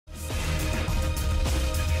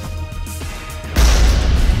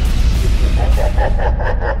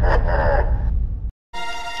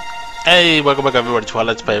Hey, welcome back everybody to our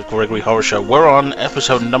Let's Play of Gregory Horror Show. We're on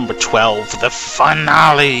episode number 12, the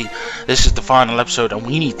finale. This is the final episode and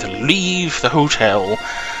we need to leave the hotel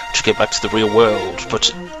to get back to the real world. But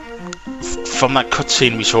from that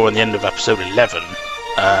cutscene we saw in the end of episode 11,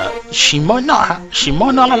 she might not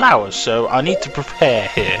allow us, so I need to prepare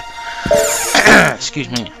here. Excuse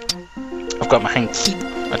me. I've got my hanky,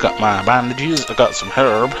 I got my bandages, I got some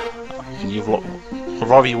herb. And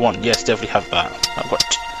whatever you want, yes, definitely have that. I've got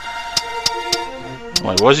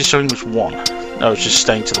wait, why is he showing which one? No, it's just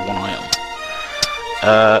staying to the one I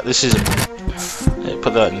am. This is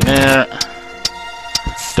put that in there.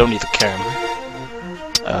 Don't need the can.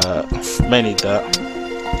 May need that.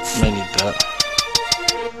 May need that.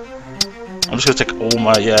 I'm just gonna take all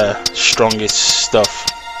my strongest stuff.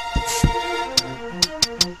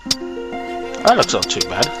 That looks not too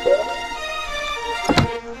bad.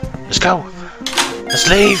 Let's go. Let's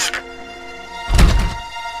leave.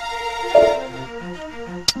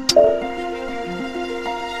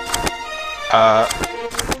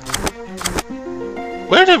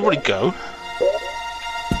 Where did everybody go?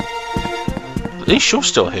 At least you're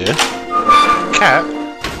still here. Cat?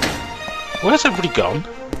 Where's everybody gone?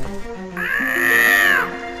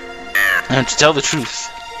 And to tell the truth,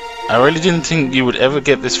 I really didn't think you would ever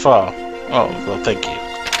get this far. Oh, well, thank you.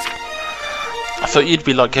 I thought you'd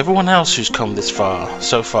be like everyone else who's come this far,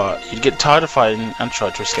 so far. You'd get tired of fighting and try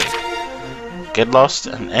to escape. Get lost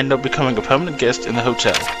and end up becoming a permanent guest in the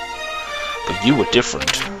hotel. But you were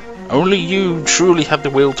different. Only you truly had the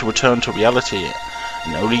will to return to reality,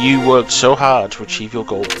 and only you worked so hard to achieve your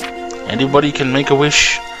goal. Anybody can make a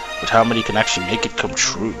wish, but how many can actually make it come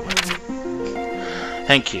true?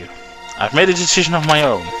 Thank you. I've made a decision of my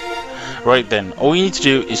own. Right then, all you need to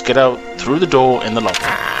do is get out through the door in the lobby.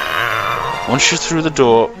 Once you're through the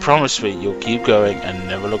door, promise me you'll keep going and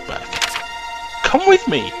never look back. Come with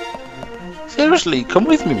me! Seriously, come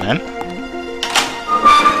with me, man.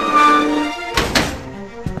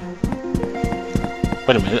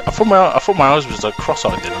 Wait a minute, I thought my eyes was like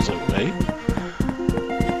cross-eyed then. I was like, wait.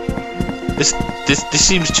 This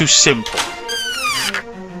seems too simple.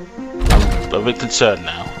 I'm a bit concerned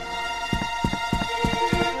now.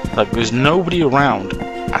 Like, there's nobody around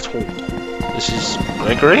at all. This is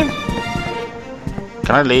Gregory?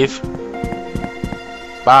 Can I leave?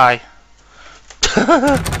 Bye.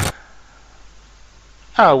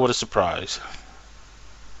 Oh, what a surprise.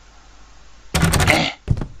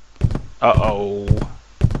 Uh-oh.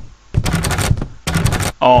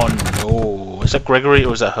 Oh no. Is that Gregory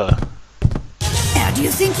or is that her? Where do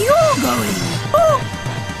you think you're going? Oh.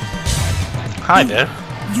 Hi there.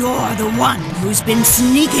 You're the one who's been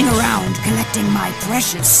sneaking around collecting my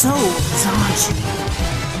precious souls, aren't you?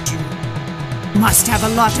 You must have a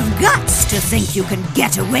lot of guts to think you can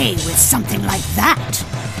get away with something like that.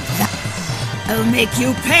 I'll make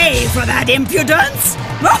you pay for that impudence!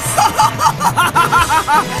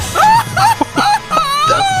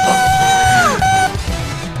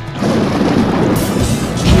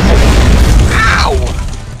 Ow!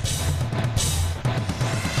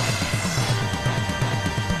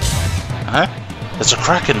 Huh? There's a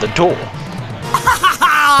crack in the door.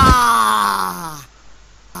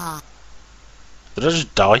 Did I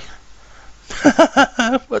just die?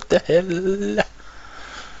 What the hell?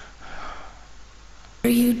 What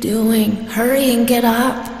are you doing? Hurry and get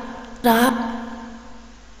up. Stop.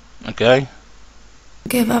 Okay.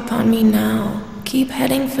 Give up on me now. Keep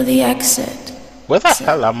heading for the exit. Where the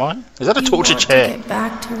hell am I? Is that a torture chair? You want to get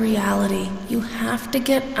back to reality. You have to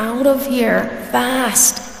get out of here.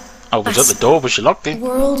 Fast. I was at the door, but she locked it. The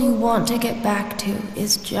world you want to get back to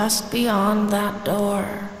is just beyond that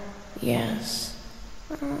door. Yes.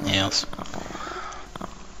 Yes.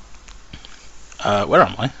 Where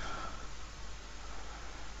am I?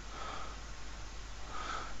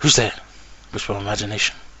 Who's there? Whisper my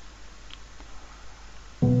imagination.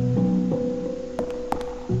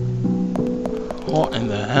 What in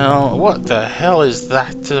the hell? What the hell is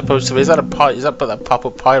that supposed to be? Is that a that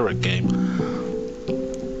pop-up pirate game?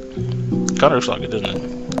 Kinda looks like it, doesn't it?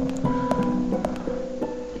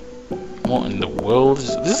 What in the world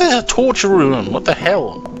is this? Is a torture room. What the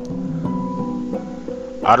hell?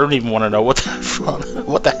 I don't even want to know what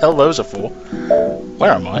the hell those are for.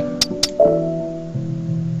 Where am I?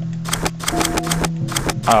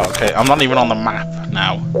 Oh, okay. I'm not even on the map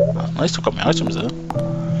now. I still got my items there.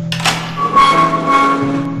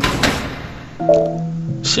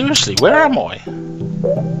 Seriously, where am I?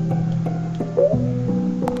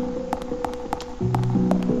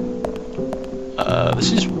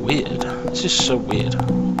 This is weird. This is so weird,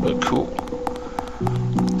 but cool.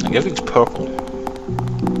 Like everything's purple.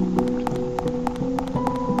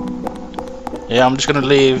 Yeah, I'm just gonna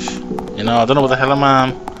leave. You know, I don't know what the hell I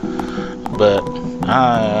am, but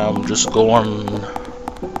I'm just going.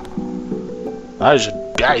 That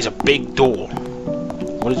is a big door.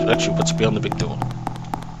 What is actually what's beyond the big door?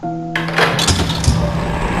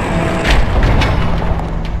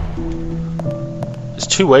 There's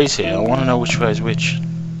two ways here. I want to know which way is which.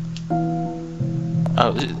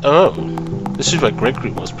 Oh, this is where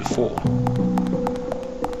Gregory was before.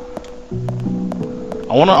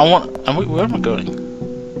 Where am I going?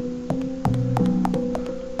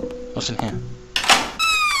 What's in here?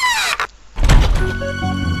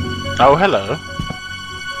 Oh, hello.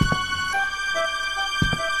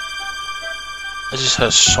 This is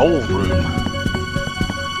her soul room.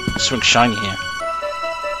 There's something shiny here.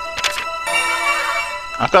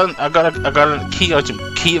 I got a key item.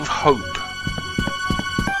 Key of Hope.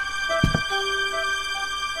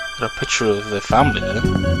 Got a picture of the family there.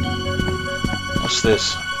 What's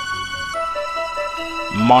this?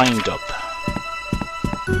 Mind up.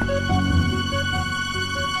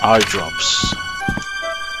 Eye drops.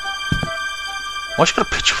 Why she got a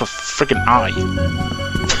picture of a friggin' eye?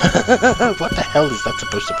 What the hell is that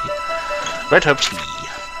supposed to be? Red Hope tea.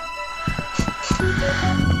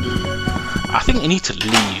 I think I need to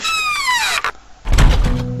leave.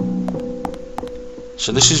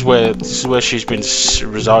 So this is where she's been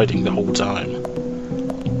residing the whole time.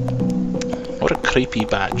 What a creepy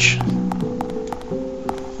badge.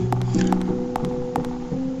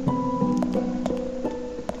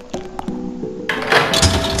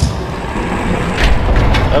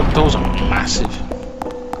 Those are massive.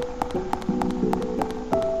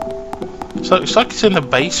 It's like it's in the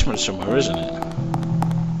basement somewhere, isn't it?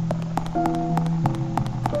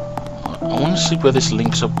 I want to see where this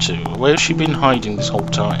links up to. Where has she been hiding this whole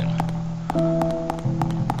time?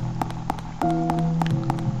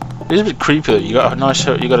 It's a bit creepy. You got a nice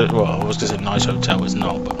well, I was gonna say nice hotel, it's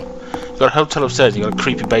not, but you got a hotel upstairs. You got a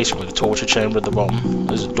creepy basement with a torture chamber at the bottom.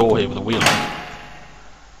 There's a door here with a wheel on it.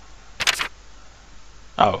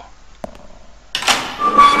 Oh.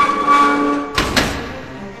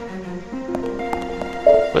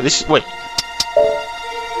 Wait.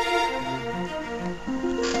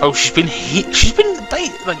 Oh, she's been in the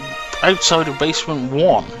like outside of basement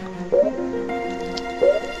 1.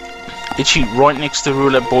 Is she right next to the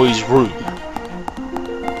roulette boy's room?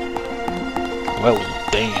 Well,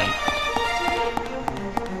 damn.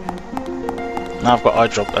 Now I've got eye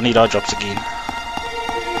drop. I need eye drops again.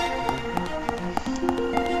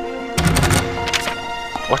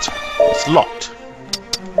 What? It's locked.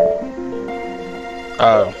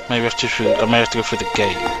 Oh, maybe I may have to go through the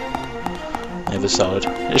gate. The other side.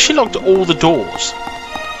 She locked all the doors.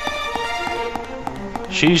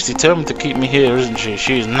 She's determined to keep me here, isn't she?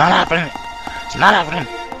 She's not happening. It's not happening.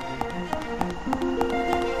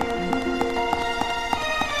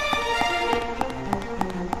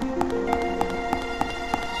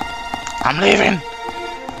 I'm leaving.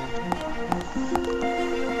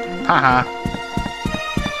 Haha.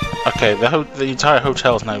 Okay, the entire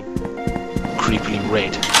hotel's now creepily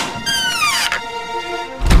red.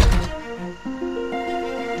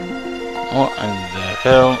 What in the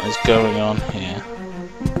hell is going on here?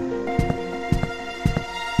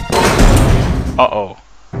 Uh-oh.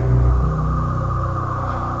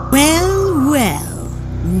 Well,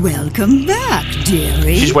 welcome back,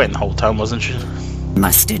 dearie. She's waiting the whole time, wasn't she?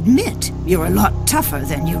 Must admit, you're a lot tougher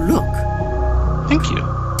than you look. Thank you.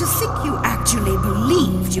 To think you actually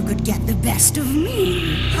believed you could get the best of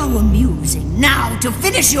me. How amusing. Now, to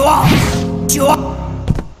finish you off,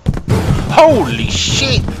 Holy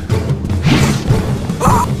shit!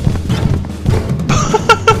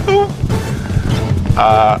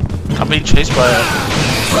 I'm being chased by a...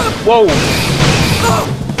 Whoa!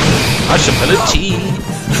 Possibility!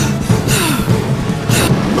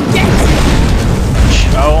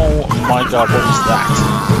 Oh my god, what was that?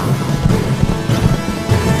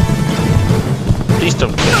 Please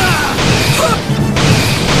don't kill me.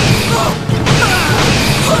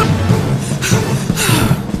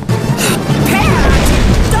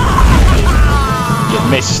 You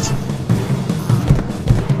missed.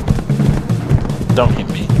 Don't hit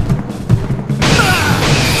me.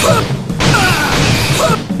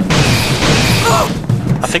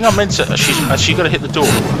 I think I meant to. Has she got to hit the door?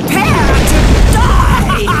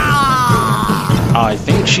 I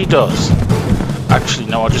think she does. Actually,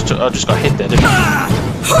 no. I just got hit there, didn't I?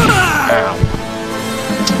 Ow.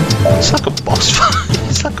 It's like a boss fight.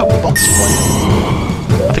 It's like a boss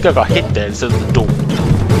fight. I think I got hit there instead of the door.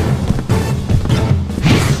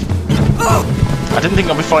 I didn't think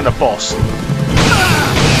I'd be fighting a boss.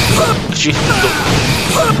 Could you hit the door?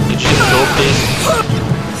 Could you hit the door, please?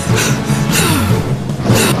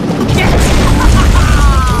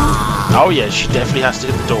 Oh yeah, she definitely has to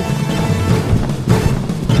hit the door.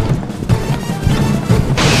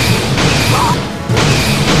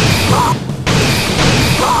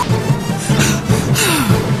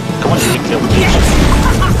 Come on, you big little bitch.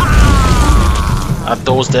 That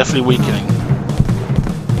door's definitely weakening.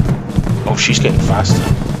 Oh, she's getting faster.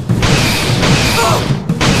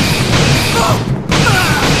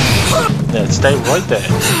 Yeah, stay right there.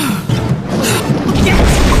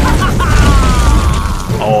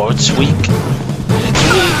 Oh, it's weak. It's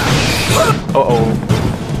weak. Uh-oh.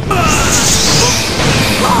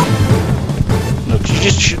 No, could you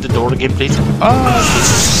just shoot the door again, please? Oh,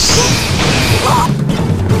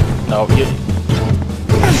 no, you...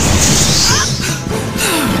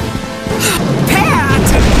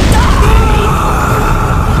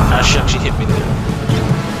 Ah, she actually hit me there.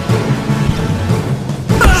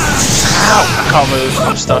 Ow! I can't move.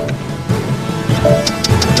 I'm stuck.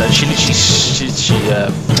 She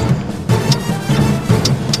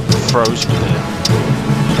froze me there.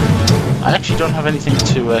 I actually don't have anything to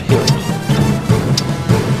heal me.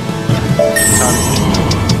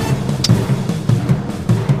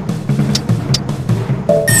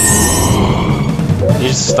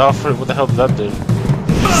 Use the star fruit. What the hell did that do?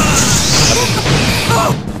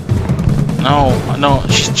 No, no.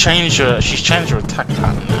 She's changed her attack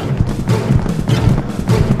pattern now.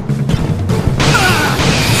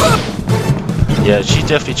 Yeah, she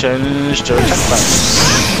definitely changed her attack pattern.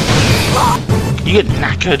 Can you get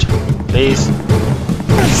knackered, please?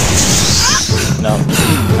 No.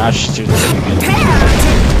 Now she's doing it again.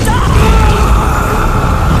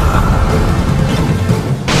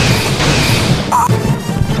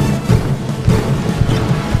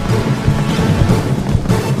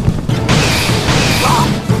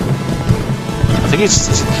 I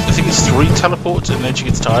think it's 3 teleports and then she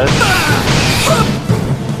gets tired.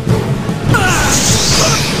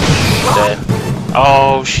 There.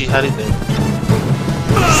 Oh, she had it there.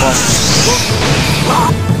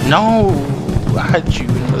 No, I had you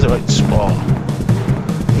in the right spot.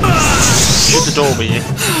 Shoot the door, will you?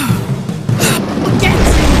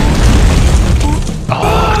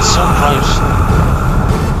 Oh, it's so close.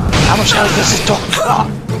 How much health does this dog got?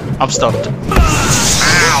 I'm stunned.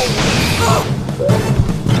 Ow!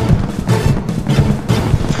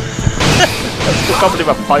 I can't believe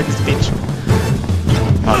I'm fighting this bitch.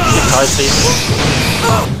 Oh, get tired, please.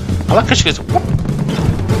 I like how she goes, whoop.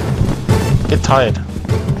 Get tired.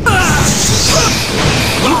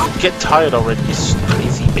 You get tired already, you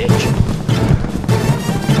crazy bitch.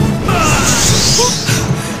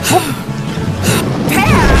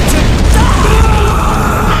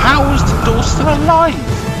 How is the door still alive?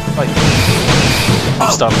 Like,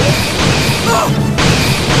 I'm stunned.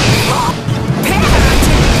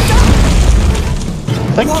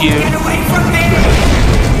 Thank you. Get away from me!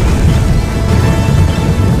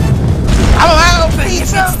 I'm out,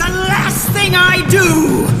 If it's the last thing I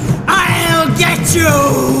do, I'll get you!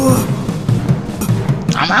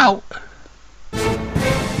 I'm out.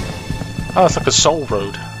 Oh, it's like a soul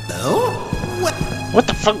road. Hello? What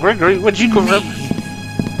the fuck, Gregory? Where'd you come from?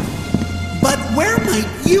 But where might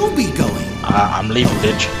you be going? I'm leaving,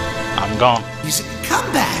 bitch. I'm gone. You said,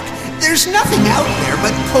 come back. There's nothing out there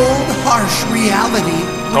but cold, harsh reality.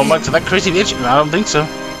 Going back to that crazy bitch? No, I don't think so.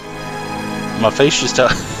 My face just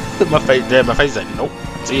my face said nope.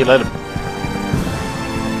 See you later.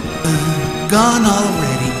 Gone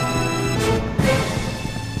already.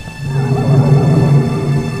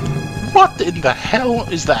 What in the hell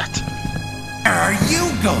is that? Where are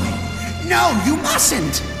you going? No, you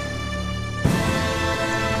mustn't.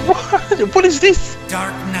 What is this?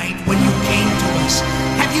 Dark night when you came to us.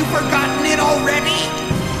 Have you forgotten it already?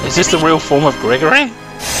 Is this the real form of Gregory?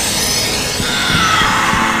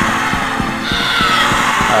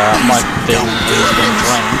 My thing is being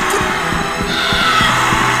drained.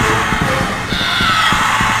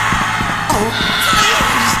 Oh,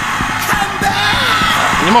 please, come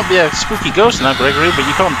back! You might be a spooky ghost now, Gregory, but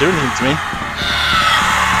you can't do anything to me.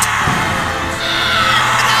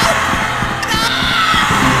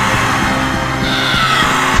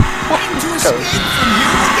 Trying to escape from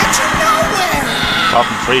here will get you nowhere! Apart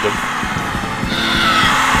from freedom.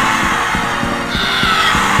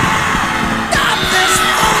 Stop this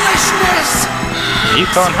foolishness! You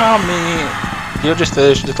can't harm me. You're just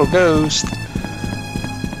a little ghost.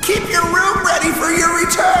 Keep your room ready for your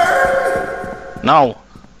return! No,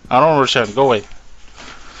 I don't return. Go away.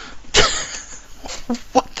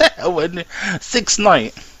 What the hell? 6th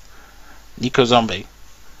night. Nico Zombie.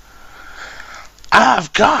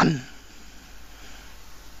 I've gone.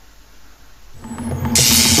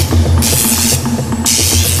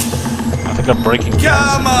 I think got breaking.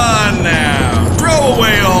 Come on now. Throw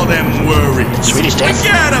away all them worries. Sweetie Steph.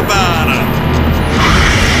 Forget about them.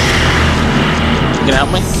 You can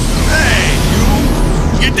help me?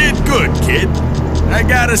 Hey, you did good, kid. I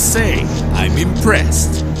gotta say, I'm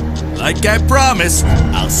impressed. Like I promised,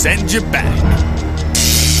 I'll send you back.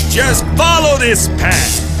 Just follow this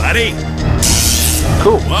path, buddy.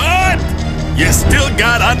 Cool. What? You still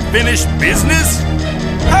got unfinished business?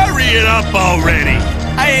 Hurry it up already.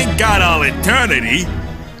 I ain't got all eternity.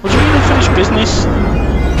 What do you mean unfinished business?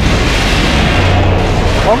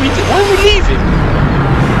 Why are we leaving?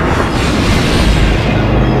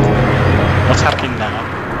 What's happening now?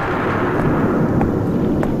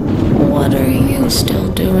 What are you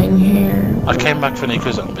still doing here? I came back for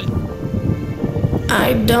Nico Zombie.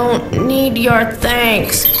 I don't need your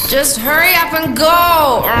thanks. Just hurry up and go!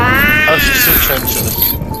 Oh, she's still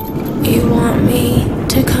transferred. You want me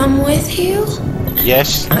to come with you?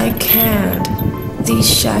 Yes. I can't. These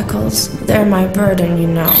shackles, they're my burden, you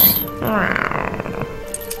know.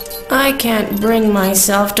 I can't bring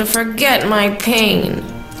myself to forget my pain.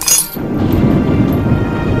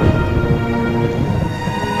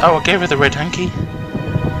 Oh, I gave her the red hanky.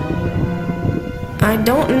 I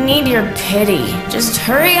don't need your pity. Just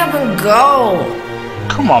hurry up and go.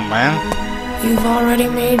 Come on, man. You've already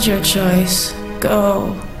made your choice.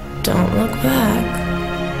 Go. Don't look back.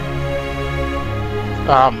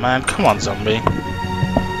 Oh man, come on, zombie.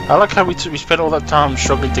 I like how we spent all that time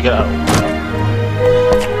struggling to get out.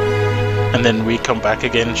 And then we come back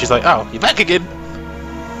again and she's like, oh, you're back again.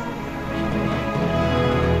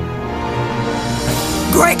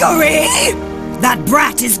 Gregory! That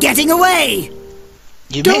brat is getting away!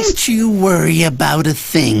 You Don't missed. you worry about a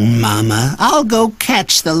thing, Mama. I'll go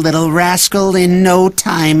catch the little rascal in no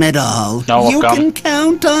time at all. No, I've you gone. can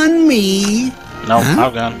count on me. No, Huh?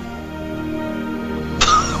 I've gone.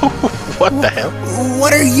 What the hell?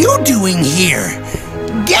 What are you doing here?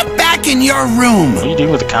 Get back in your room. What are you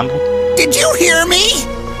doing with the candle? Did you hear me?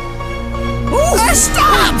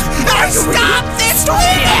 Stop! Stop this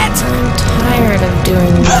minute! I'm tired of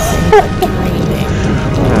doing nothing but dreaming.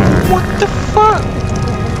 What the fuck?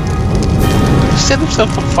 He set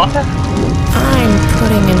himself on fire? I'm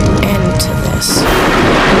putting an end to this.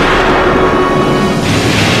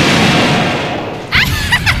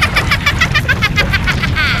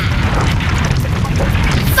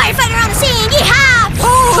 Firefighter on the scene, yeehaw!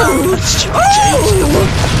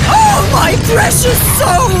 Oh, my precious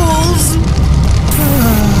souls!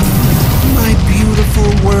 My beautiful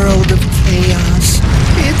world of chaos.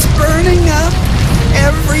 It's burning up.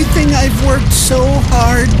 Everything I've worked so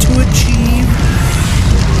hard to achieve.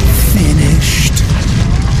 Finished.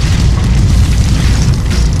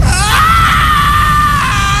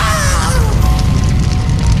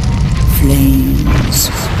 Flames.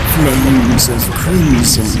 Flames of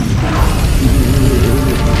crimson.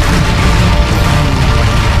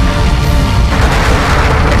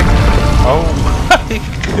 Oh my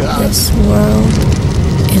god. This world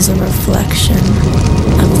is a reflection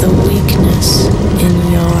of the weakness in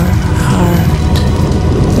your heart.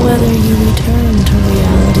 Whether you return to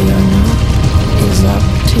reality or not is up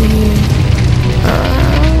to you.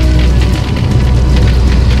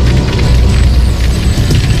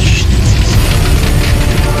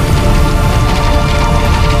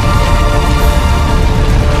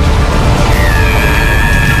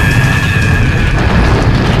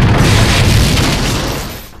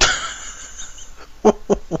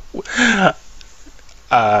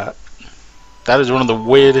 That is one of the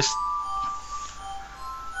weirdest.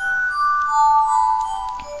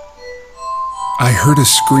 I heard a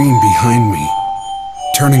scream behind me.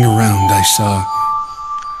 Turning around, I saw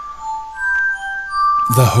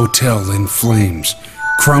the hotel in flames,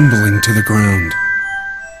 crumbling to the ground.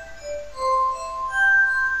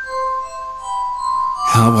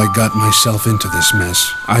 How I got myself into this mess,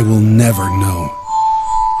 I will never know.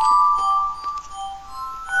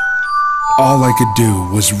 All I could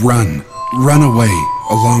do was run away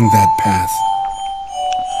along that path.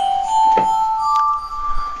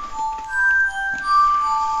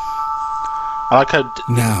 I like how.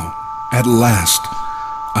 Now, at last,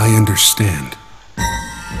 I understand.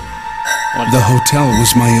 The hotel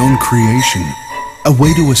was my own creation, a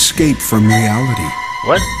way to escape from reality.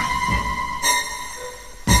 What?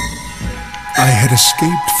 I had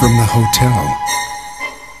escaped from the hotel,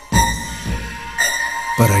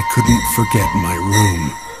 but I couldn't forget my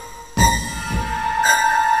room.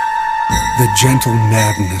 The gentle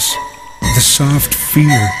madness, the soft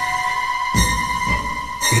fear,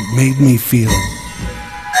 it made me feel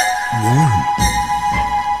warm.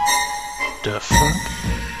 The fuck?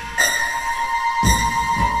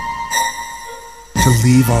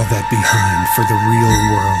 leave all that behind for the real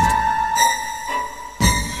world.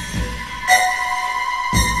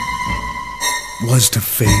 Was to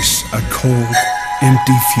face a cold,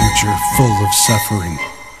 empty future full of suffering.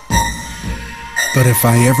 But if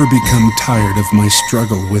I ever become tired of my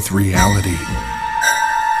struggle with reality,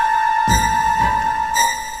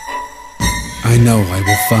 I know I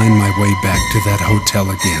will find my way back to that hotel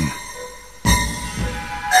again.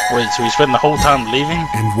 Wait, so we spent the whole time leaving?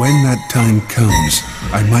 And when that time comes,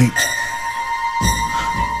 I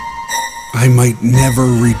might never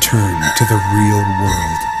return to the real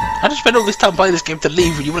world. I just spent all this time playing this game to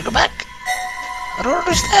leave and you want to go back? I don't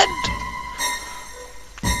understand.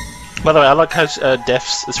 By the way, I like how the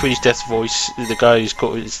Swedish Death's voice, the guy who's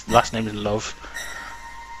called, his last name is Love.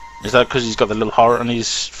 Is that because he's got the little heart on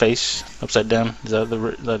his face, upside down? Is that the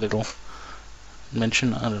little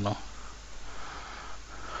mention? I don't know.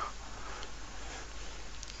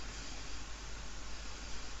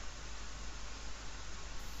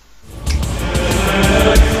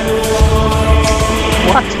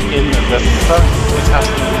 What in the fuck is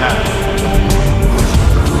happening now?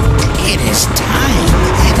 It is time.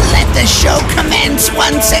 Let the show commence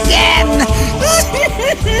once again.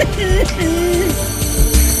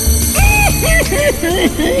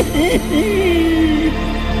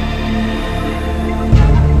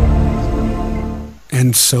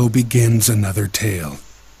 And so begins another tale.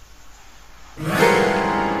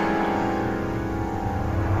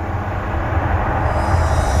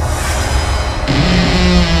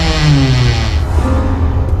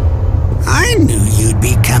 I knew you'd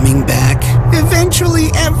be coming back. Eventually,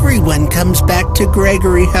 everyone comes back to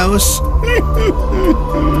Gregory House.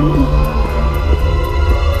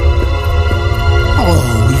 Oh,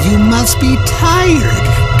 you must be tired.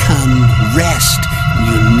 Come rest.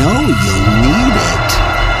 You know you'll need it.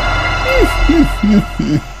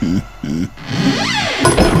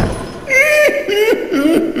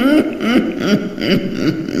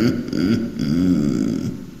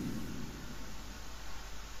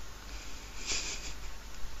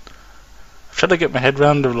 Trying to get my head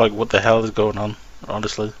around of like what the hell is going on,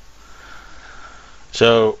 honestly.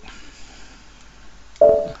 So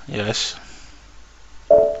yes,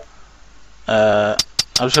 I'm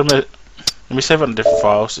just gonna let me save on different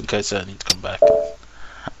files in case I need to come back.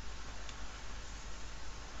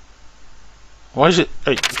 Why is it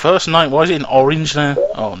first night? Why is it in orange now?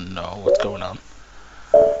 Oh no, what's going on?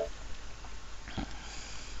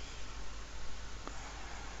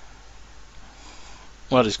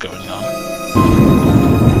 What is going on?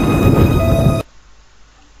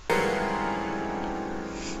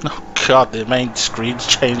 Oh god, the main screen's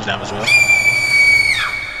changed now as well.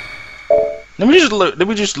 Let me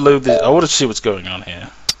just load this. I want to see what's going on here,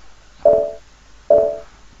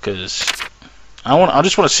 because I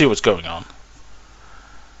just want to see what's going on.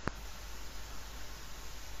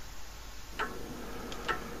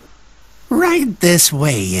 Right this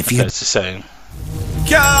way, if you. It's the same.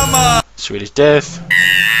 Come on! Swedish Death.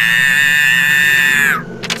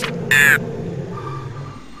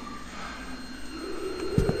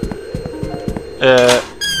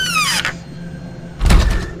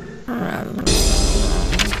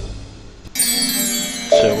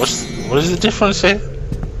 So what is the difference here?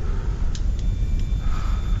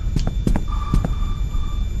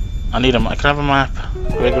 I need a map. Can I have a map?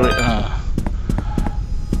 Gregory.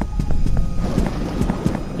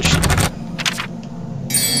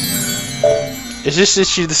 Is this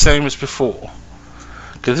issue the same as before?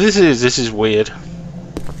 Because this is weird.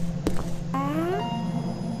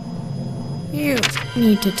 You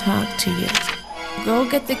need to talk to you. Go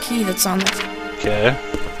get the key that's on the... Okay.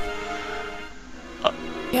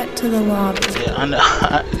 Get to the lobby. Yeah,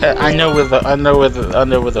 I know where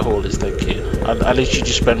the hall is. Thank you. At least you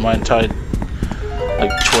just spent my entire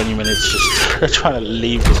like 20 minutes just trying to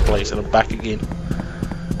leave this place, and I'm back again.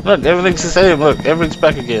 Look, everything's the same. Look, everything's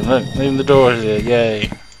back again. Look, even the door is here. Yay.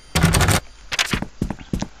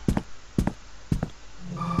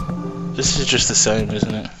 This is just the same,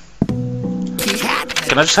 isn't it?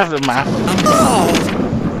 Can I just have the map? Oh!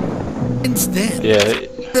 Instead. Yeah.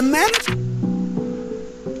 The map?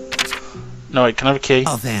 No, wait, can I have a key?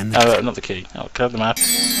 Oh, then. Not the key. Oh, can I have the map?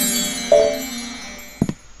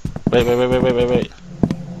 Wait.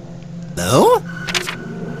 Hello?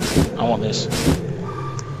 I want this.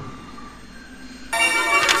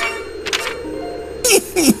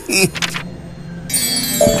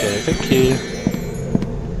 Okay, thank you.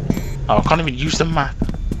 Oh, I can't even use the map.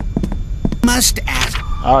 Must ask.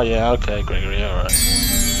 Oh yeah, okay, Gregory, alright.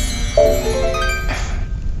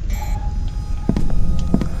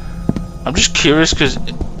 I'm just curious because,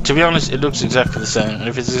 to be honest, it looks exactly the same. And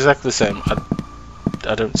if it's exactly the same,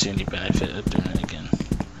 I don't see any benefit of doing it again.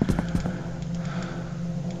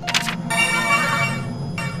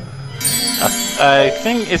 I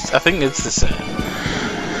think it's the same.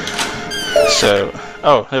 So,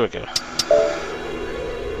 oh, there we go.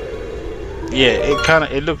 Yeah,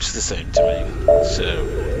 it looks the same to me. So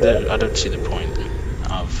I don't see the point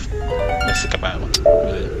of messing about with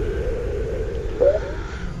it.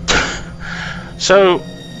 So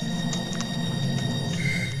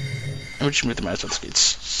let me just move the mouse on the screen.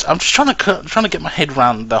 I'm just trying to get my head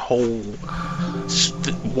around the whole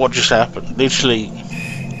what just happened. Literally,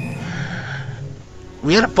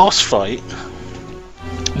 we had a boss fight.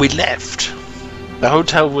 We left. The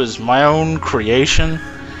hotel was my own creation.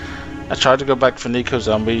 I tried to go back for Nico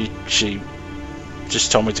Zombie. She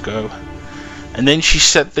just told me to go, and then she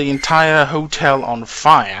set the entire hotel on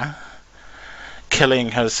fire, killing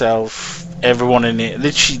herself, everyone in it.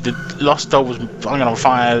 Literally, the Lost Doll was hanging on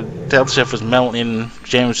fire. The other chef was melting.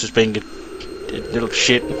 James was being a little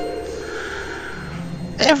shit.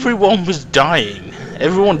 Everyone was dying.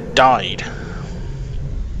 Everyone died.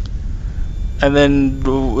 And then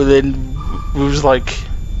it was like,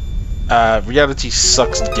 reality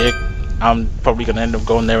sucks dick. I'm probably gonna end up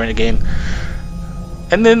going there again.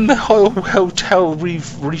 And then the whole hotel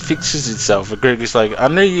refixes itself. And Gregory's like, I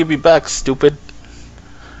knew you'd be back, stupid.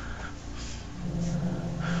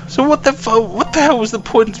 So what the hell was the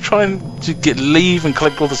point of trying to leave and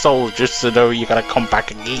collect all the souls just to know you gotta come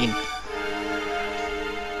back again?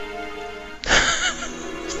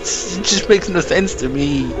 It just makes no sense to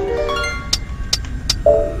me.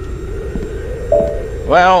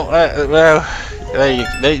 Well,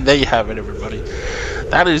 there you have it, everybody.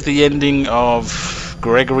 That is the ending of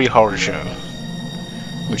Gregory Horror Show,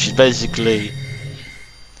 which is basically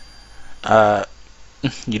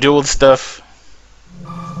you do all the stuff,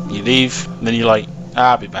 you leave, and then you're like,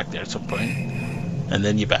 I'll be back there at some point, and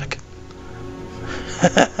then you're back.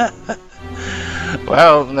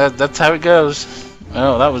 Well, that's how it goes.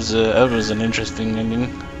 Well, that was an interesting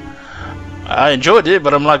ending. I enjoyed it,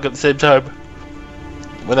 but I'm like, at the same time,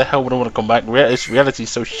 where the hell would I want to come back? Reality is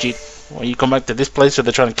so shit. When you come back to this place, so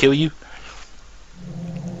they're trying to kill you?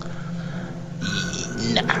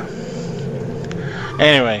 Nah.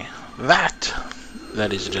 Anyway, that,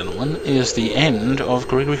 ladies and gentlemen, is the end of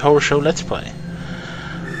Gregory Horror Show Let's Play.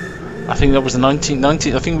 I think that was the 19. I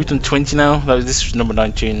think we've done 20 now. This was number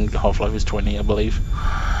 19. Half-Life is 20, I believe.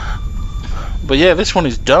 But yeah, this one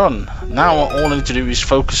is done. Now all I need to do is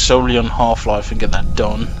focus solely on Half-Life and get that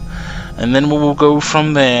done. And then we will go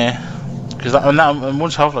from there. Because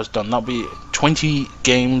once Half-Life's done, that'll be 20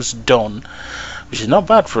 games done. Which is not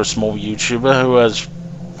bad for a small YouTuber who has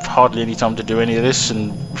hardly any time to do any of this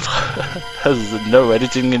and has no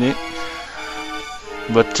editing in it.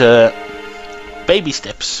 But baby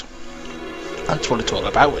steps. That's what it's all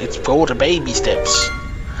about. It's called baby steps.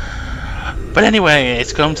 But anyway,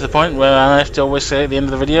 it's come to the point where I have to always say at the end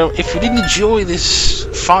of the video, if you did enjoy this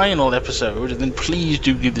final episode, then please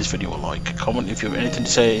do give this video a like, a comment if you have anything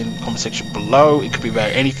to say in the comment section below. It could be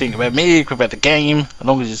about anything, about me, it could be about the game, as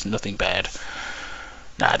long as it's nothing bad.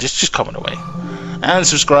 Nah, just comment away. And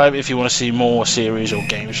subscribe if you want to see more series or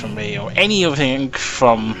games from me, or any other thing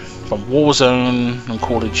from Warzone and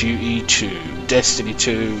Call of Duty to Destiny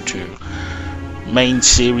 2 to main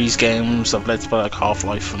series games of Let's Play like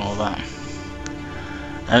Half-Life and all that.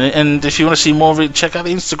 And if you want to see more of it, check out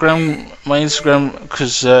the Instagram, my Instagram,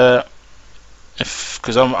 because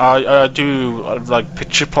I do like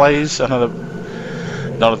picture plays. I know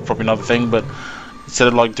that probably not a thing, but instead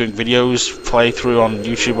of like doing videos playthrough on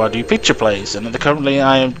YouTube, I do picture plays. And currently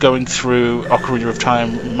I am going through Ocarina of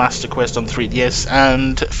Time Master Quest on 3DS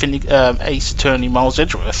and Ace Attorney Miles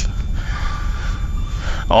Edgeworth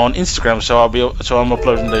on Instagram, so I'm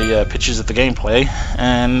uploading the pictures of the gameplay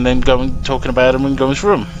and then talking about them and going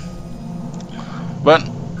through them. But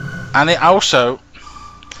I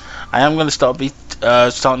am going to start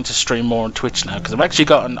starting to stream more on Twitch now, because I've actually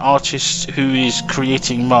got an artist who is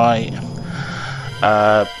creating my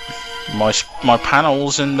my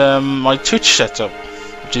panels and my Twitch setup,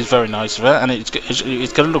 which is very nice of it, and it's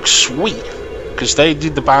going to look sweet because they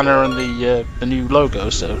did the banner and the new logo,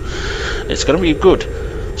 so it's going to be good.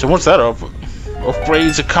 So once that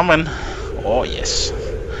upgrades are coming, oh yes.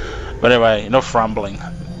 But anyway, enough rambling.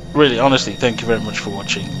 Really, honestly, thank you very much for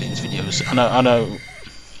watching these videos. I know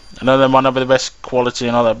they might not be the best quality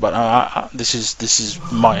and all that, but this is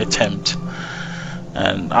my attempt,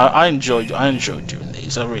 and I enjoy doing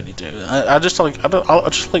these. I really do. I just like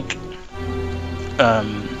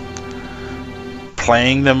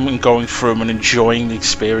playing them and going through them and enjoying the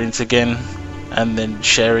experience again, and then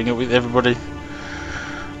sharing it with everybody.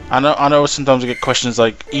 I know sometimes I get questions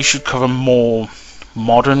like, you should cover more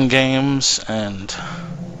modern games and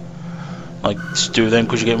like just do them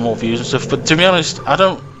because you get more views and stuff. But to be honest,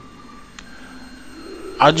 I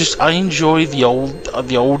enjoy the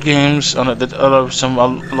old games, and a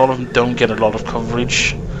lot of them don't get a lot of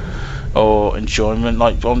coverage or enjoyment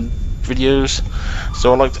like on videos.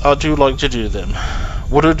 So I do like to do them.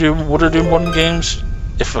 Would I do modern games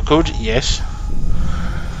if I could? Yes,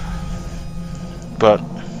 but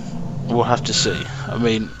we'll have to see. I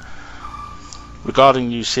mean, regarding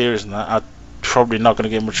new series and that, I'm probably not going to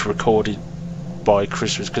get much recorded by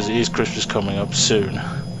Christmas because it is Christmas coming up soon.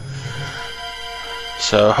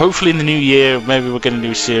 So hopefully in the new year, maybe we'll get a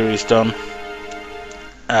new series done.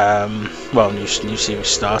 Well, new series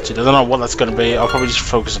started. I don't know what that's going to be. I'll probably just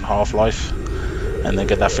focus on Half-Life and then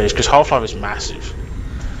get that finished because Half-Life is massive.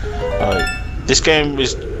 This game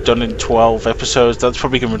is done in 12 episodes. That's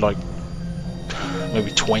probably going to be like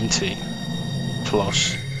maybe 20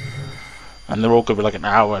 plus, and they're all going to be like an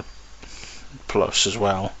hour plus as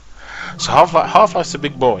well. So Half-Life's a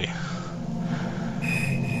big boy,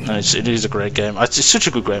 and it is a great game. It's such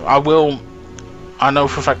a good game. I know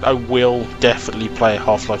for a fact I will definitely play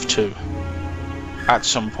Half-Life 2 at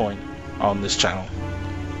some point on this channel.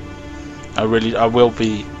 I will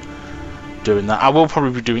be doing that. I will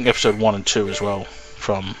probably be doing episode 1 and 2 as well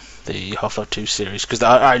from the Half-Life 2 series because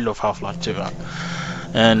I love Half-Life 2,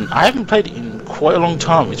 and I haven't played it in quite a long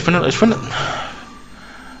time. It's been I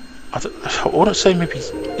want to say maybe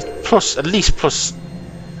at least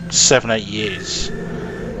 7-8 years,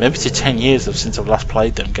 maybe to 10 years since I've last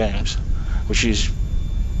played them games, which is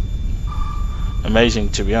amazing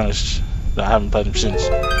to be honest that I haven't played them since.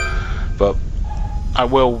 But I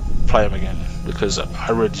will play them again because I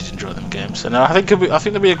really did enjoy them games, and I think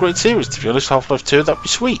it'd be a great series to be honest. Half-Life 2, that'd be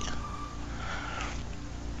sweet.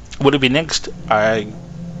 Would it be next? I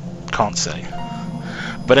can't say.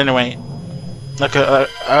 But anyway, like I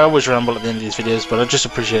always ramble at the end of these videos, but I just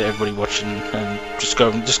appreciate everybody watching and just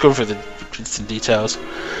going through the details.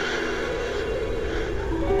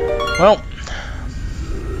 Well,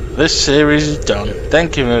 this series is done.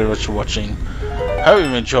 Thank you very much for watching. Hope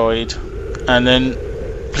you enjoyed, and then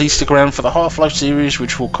please stick around for the Half-Life series,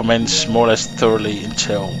 which will commence more or less thoroughly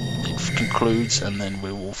until it concludes, and then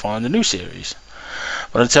we will find a new series.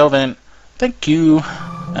 But until then, thank you,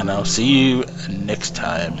 and I'll see you next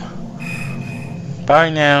time. Bye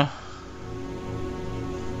now.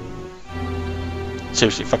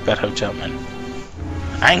 Seriously, fuck that hotel, man.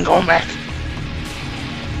 I ain't going back.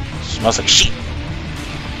 Smells like shit.